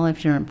out? Well,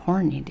 if you're in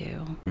porn, you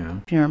do. Yeah.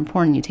 If you're in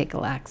porn, you take a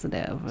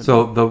laxative.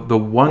 So the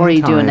one or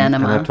you time, do an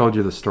enema. and I've told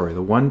you the story,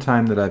 the one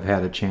time that I've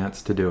had a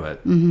chance to do it,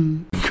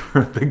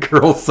 the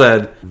girl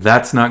said,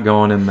 "That's not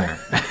going in there."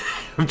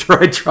 After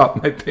I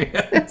dropped my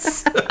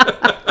pants.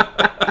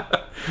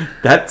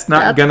 That's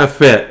not going to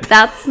fit.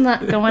 That's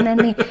not going in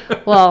me.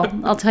 Well,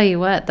 I'll tell you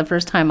what, the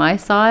first time I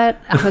saw it,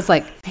 I was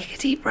like, take a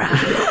deep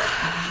breath.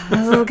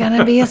 This is going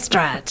to be a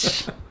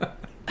stretch.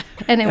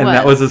 And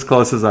that was as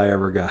close as I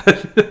ever got.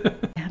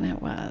 And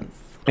it was.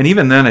 And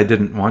even then I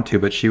didn't want to,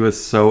 but she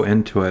was so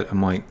into it.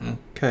 I'm like,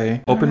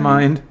 okay, open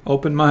mind.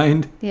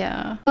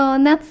 Yeah. Well,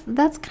 and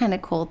that's kind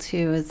of cool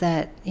too, is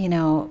that,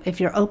 if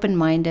you're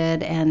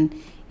open-minded and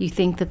you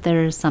think that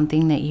there's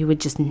something that you would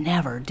just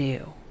never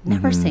do,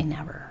 never say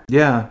never.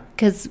 Yeah.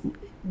 Because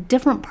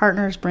different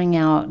partners bring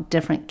out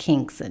different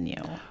kinks in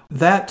you.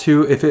 That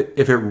too, if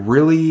it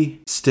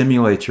really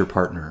stimulates your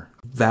partner,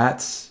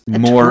 that's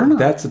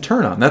a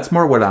turn on. That's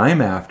more what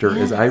I'm after.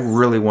 Is I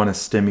really want to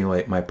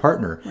stimulate my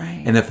partner.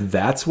 Right. And if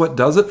that's what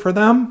does it for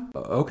them,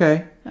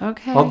 okay.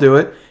 Okay. I'll do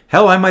it.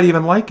 Hell, I might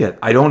even like it.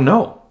 I don't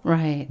know.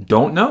 Right.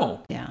 Don't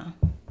know. Yeah.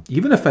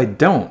 Even if I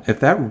don't,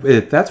 if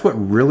that's what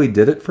really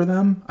did it for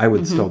them, I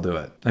would still do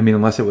it. I mean,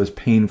 unless it was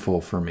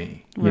painful for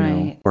me, you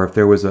know, or if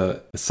there was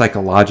a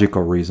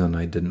psychological reason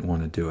I didn't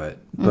want to do it.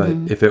 But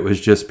if it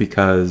was just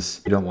because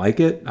you don't like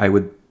it, I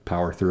would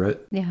power through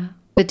it. Yeah.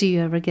 But do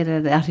you ever get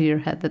it out of your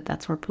head that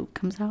that's where poop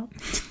comes out?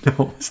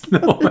 No.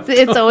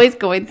 It's always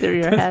going through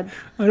your head.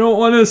 I don't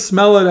want to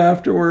smell it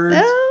afterwards.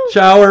 No.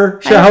 Shower.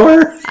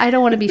 I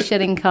don't want to be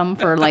shitting cum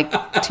for like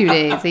 2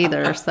 days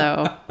either,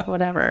 so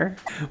whatever.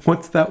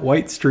 What's that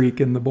white streak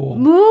in the bowl?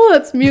 Ooh,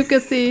 it's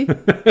mucusy.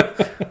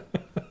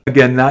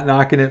 Again, not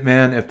knocking it,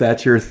 man. If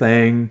that's your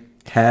thing,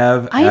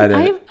 have at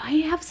it. I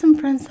have some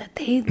friends that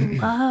they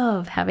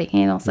love having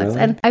anal sex.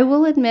 Really? And I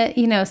will admit,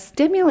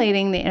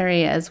 stimulating the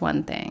area is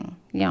one thing.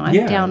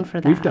 I'm down for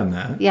that. We've done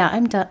that. Yeah,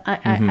 I'm done.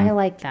 I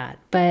like that.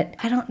 But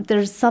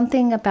there's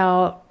something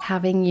about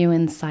having you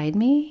inside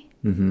me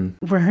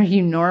where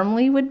you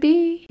normally would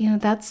be.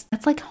 That's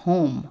like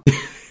home.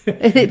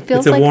 It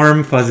feels it's a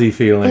warm, fuzzy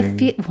feeling.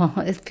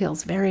 It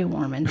feels very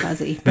warm and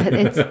fuzzy, but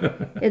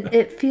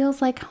it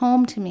feels like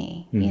home to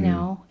me,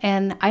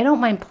 and I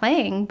don't mind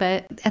playing,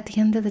 but at the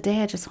end of the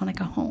day, I just want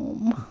to go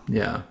home.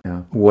 Yeah.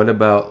 What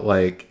about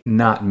like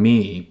not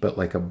me, but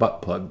like a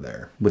butt plug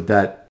there? Would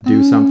that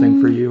do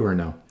something for you or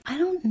no? I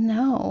don't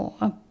know.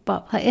 A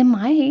butt plug. It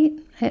might.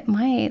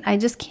 I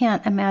just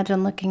can't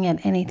imagine looking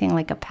at anything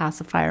like a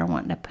pacifier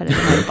wanting to put it in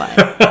my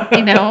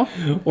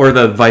butt, Or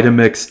the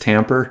Vitamix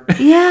tamper.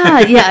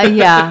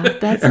 Yeah.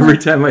 That's Every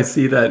time I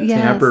see that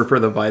tamper for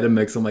the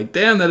Vitamix, I'm like,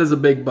 damn, that is a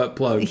big butt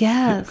plug.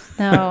 Yes.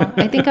 No,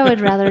 I think I would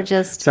rather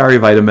just... Sorry,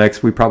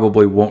 Vitamix. We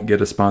probably won't get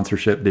a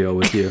sponsorship deal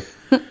with you.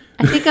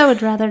 I think I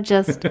would rather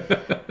just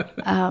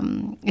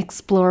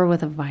explore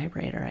with a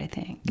vibrator, I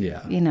think.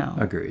 Yeah.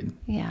 Agreed.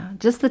 Yeah.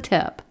 Just the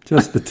tip.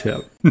 Just the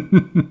tip.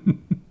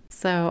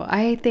 So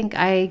I think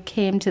I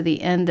came to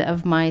the end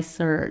of my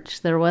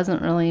search. There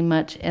wasn't really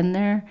much in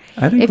there.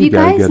 I think if you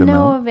guys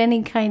know of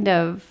any kind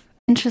of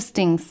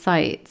interesting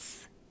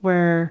sites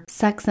where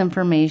sex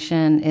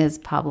information is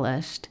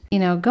published,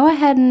 go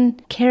ahead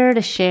and care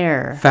to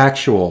share.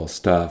 Factual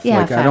stuff.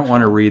 Yeah, I don't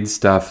want to read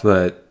stuff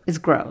that is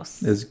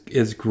gross.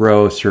 Is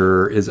gross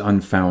or is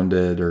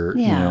unfounded or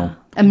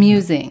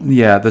amusing.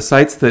 Yeah, the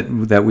sites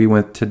that we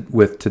went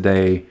with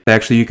today,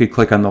 actually you could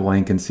click on the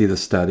link and see the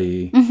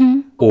study.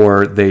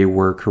 Or they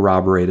were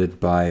corroborated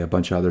by a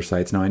bunch of other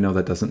sites. Now, I know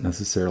that doesn't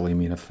necessarily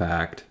mean a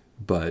fact,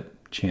 but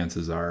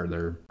chances are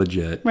they're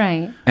legit.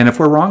 Right. And if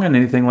we're wrong on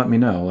anything, let me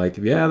know. Like,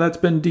 yeah, that's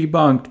been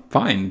debunked.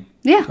 Fine.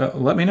 Yeah.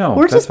 Let me know.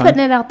 We're just putting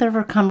it out there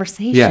for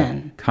conversation.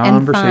 Yeah.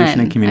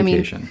 Conversation and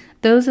communication. I mean,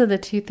 those are the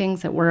two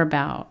things that we're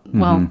about.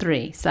 Well,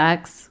 3.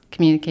 Sex,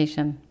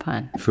 communication,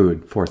 fun.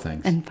 Food. 4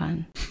 things. And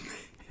fun.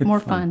 More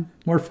fun.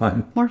 More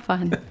fun. More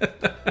fun.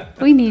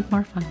 We need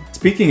more fun.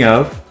 Speaking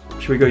of,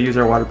 should we go use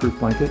our waterproof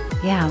blanket?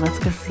 Yeah, let's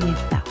go see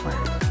if that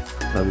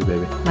works. Love you,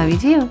 baby. Love you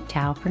too.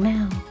 Ciao for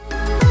now.